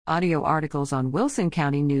Audio articles on Wilson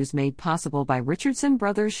County News made possible by Richardson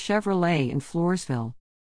Brothers Chevrolet in Floresville.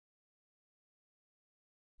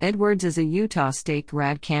 Edwards is a Utah State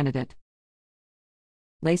grad candidate.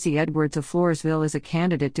 Lacey Edwards of Floresville is a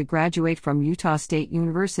candidate to graduate from Utah State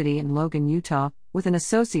University in Logan, Utah, with an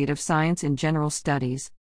Associate of Science in General Studies.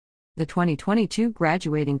 The 2022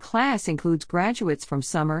 graduating class includes graduates from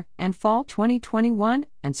summer and fall 2021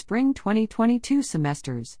 and spring 2022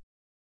 semesters.